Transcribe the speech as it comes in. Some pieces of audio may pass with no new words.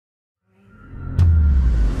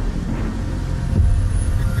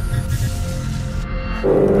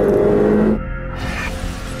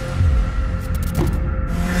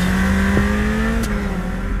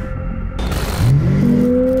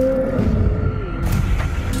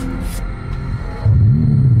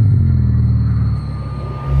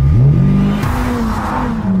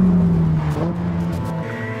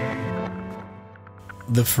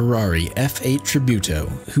The Ferrari F8 Tributo,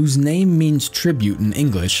 whose name means tribute in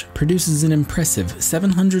English, produces an impressive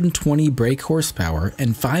 720 brake horsepower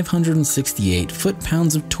and 568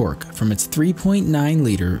 foot-pounds of torque from its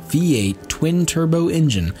 3.9-liter V8 twin-turbo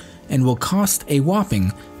engine and will cost a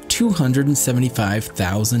whopping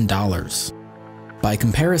 $275,000. By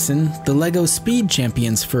comparison, the LEGO Speed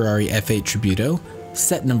Champions Ferrari F8 Tributo,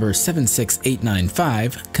 set number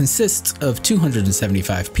 76895, consists of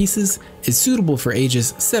 275 pieces, is suitable for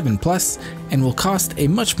ages 7+, and will cost a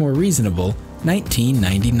much more reasonable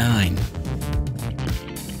 $19.99.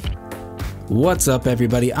 What's up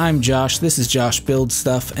everybody, I'm Josh, this is Josh Builds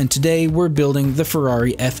Stuff, and today we're building the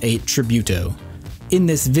Ferrari F8 Tributo. In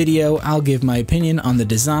this video, I'll give my opinion on the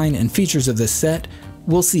design and features of this set.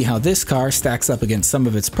 We'll see how this car stacks up against some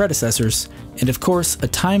of its predecessors, and of course, a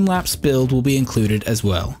time-lapse build will be included as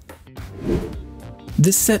well.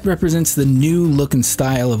 This set represents the new look and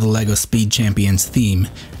style of the LEGO Speed Champions theme,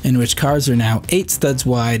 in which cars are now 8 studs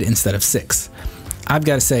wide instead of 6. I've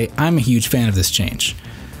got to say, I'm a huge fan of this change.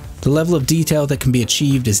 The level of detail that can be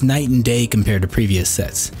achieved is night and day compared to previous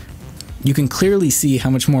sets. You can clearly see how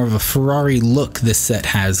much more of a Ferrari look this set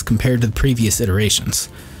has compared to the previous iterations.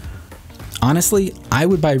 Honestly, I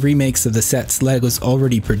would buy remakes of the sets LEGO's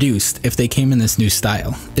already produced if they came in this new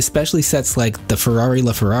style, especially sets like the Ferrari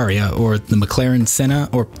LaFerraria or the McLaren Senna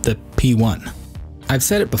or the P1. I've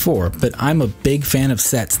said it before, but I'm a big fan of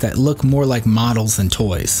sets that look more like models than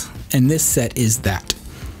toys, and this set is that.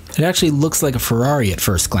 It actually looks like a Ferrari at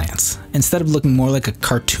first glance, instead of looking more like a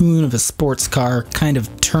cartoon of a sports car kind of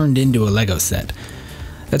turned into a LEGO set.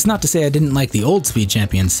 That's not to say I didn't like the old Speed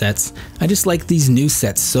Champions sets, I just like these new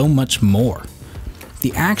sets so much more.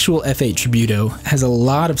 The actual F8 Tributo has a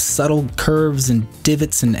lot of subtle curves and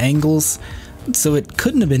divots and angles, so it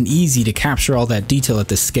couldn't have been easy to capture all that detail at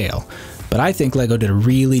this scale, but I think LEGO did a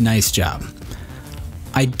really nice job.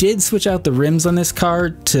 I did switch out the rims on this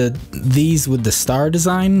car to these with the star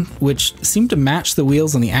design, which seemed to match the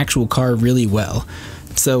wheels on the actual car really well.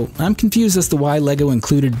 So I'm confused as to why LEGO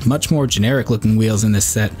included much more generic looking wheels in this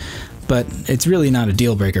set, but it's really not a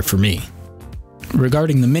deal breaker for me.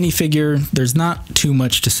 Regarding the minifigure, there's not too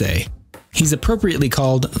much to say. He's appropriately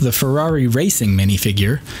called the Ferrari Racing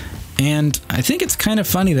minifigure, and I think it's kind of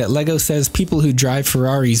funny that LEGO says people who drive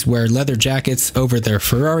Ferraris wear leather jackets over their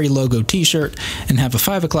Ferrari logo t-shirt and have a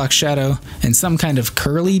 5 o'clock shadow and some kind of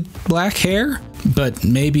curly black hair, but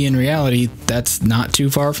maybe in reality that's not too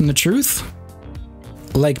far from the truth.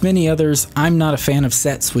 Like many others, I'm not a fan of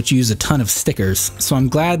sets which use a ton of stickers, so I'm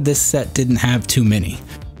glad this set didn't have too many.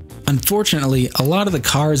 Unfortunately, a lot of the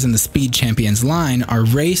cars in the Speed Champions line are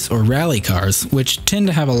race or rally cars, which tend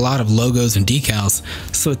to have a lot of logos and decals,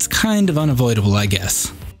 so it's kind of unavoidable, I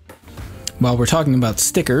guess. While we're talking about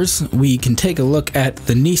stickers, we can take a look at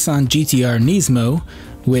the Nissan GT-R Nismo,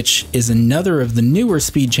 which is another of the newer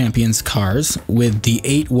Speed Champions cars with the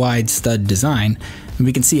 8-wide stud design, and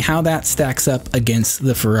we can see how that stacks up against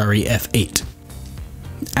the Ferrari F8.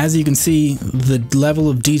 As you can see, the level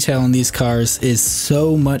of detail in these cars is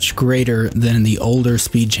so much greater than in the older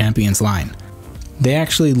Speed Champions line. They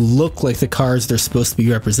actually look like the cars they're supposed to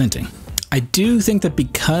be representing. I do think that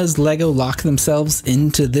because LEGO lock themselves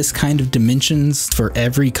into this kind of dimensions for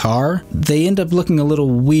every car, they end up looking a little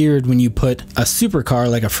weird when you put a supercar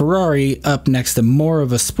like a Ferrari up next to more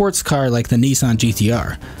of a sports car like the Nissan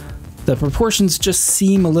GT-R. The proportions just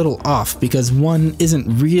seem a little off because one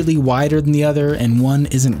isn't really wider than the other and one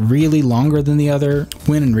isn't really longer than the other,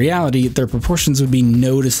 when in reality their proportions would be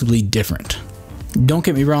noticeably different. Don't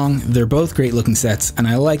get me wrong, they're both great looking sets and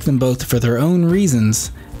I like them both for their own reasons,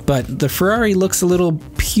 but the Ferrari looks a little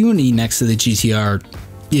puny next to the GT-R,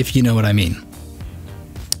 if you know what I mean.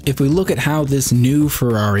 If we look at how this new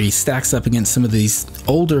Ferrari stacks up against some of these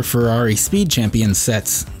older Ferrari Speed Champions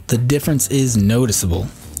sets, the difference is noticeable.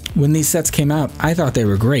 When these sets came out, I thought they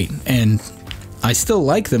were great, and I still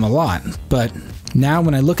like them a lot, but now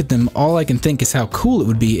when I look at them, all I can think is how cool it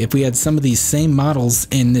would be if we had some of these same models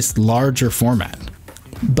in this larger format.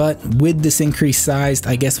 But with this increased size,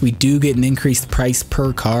 I guess we do get an increased price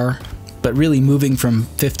per car, but really moving from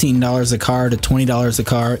 $15 a car to $20 a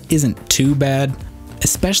car isn't too bad,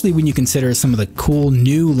 especially when you consider some of the cool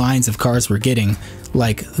new lines of cars we're getting,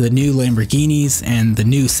 like the new Lamborghinis and the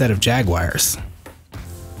new set of Jaguars.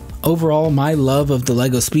 Overall, my love of the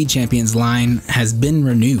LEGO Speed Champions line has been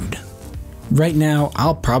renewed. Right now,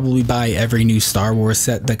 I'll probably buy every new Star Wars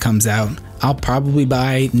set that comes out. I'll probably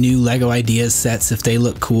buy new LEGO Ideas sets if they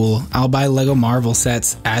look cool. I'll buy LEGO Marvel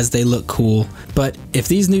sets as they look cool. But if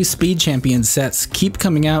these new Speed Champions sets keep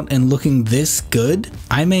coming out and looking this good,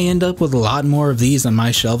 I may end up with a lot more of these on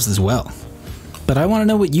my shelves as well. But I want to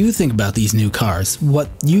know what you think about these new cars, what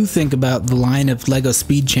you think about the line of LEGO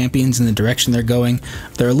Speed Champions and the direction they're going.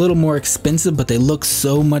 They're a little more expensive, but they look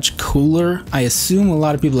so much cooler. I assume a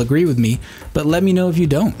lot of people agree with me, but let me know if you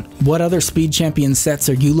don't. What other Speed Champion sets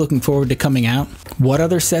are you looking forward to coming out? What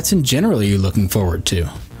other sets in general are you looking forward to?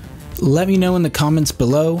 Let me know in the comments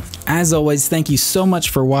below. As always, thank you so much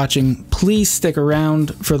for watching. Please stick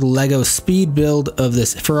around for the LEGO speed build of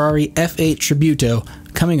this Ferrari F8 Tributo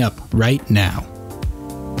coming up right now.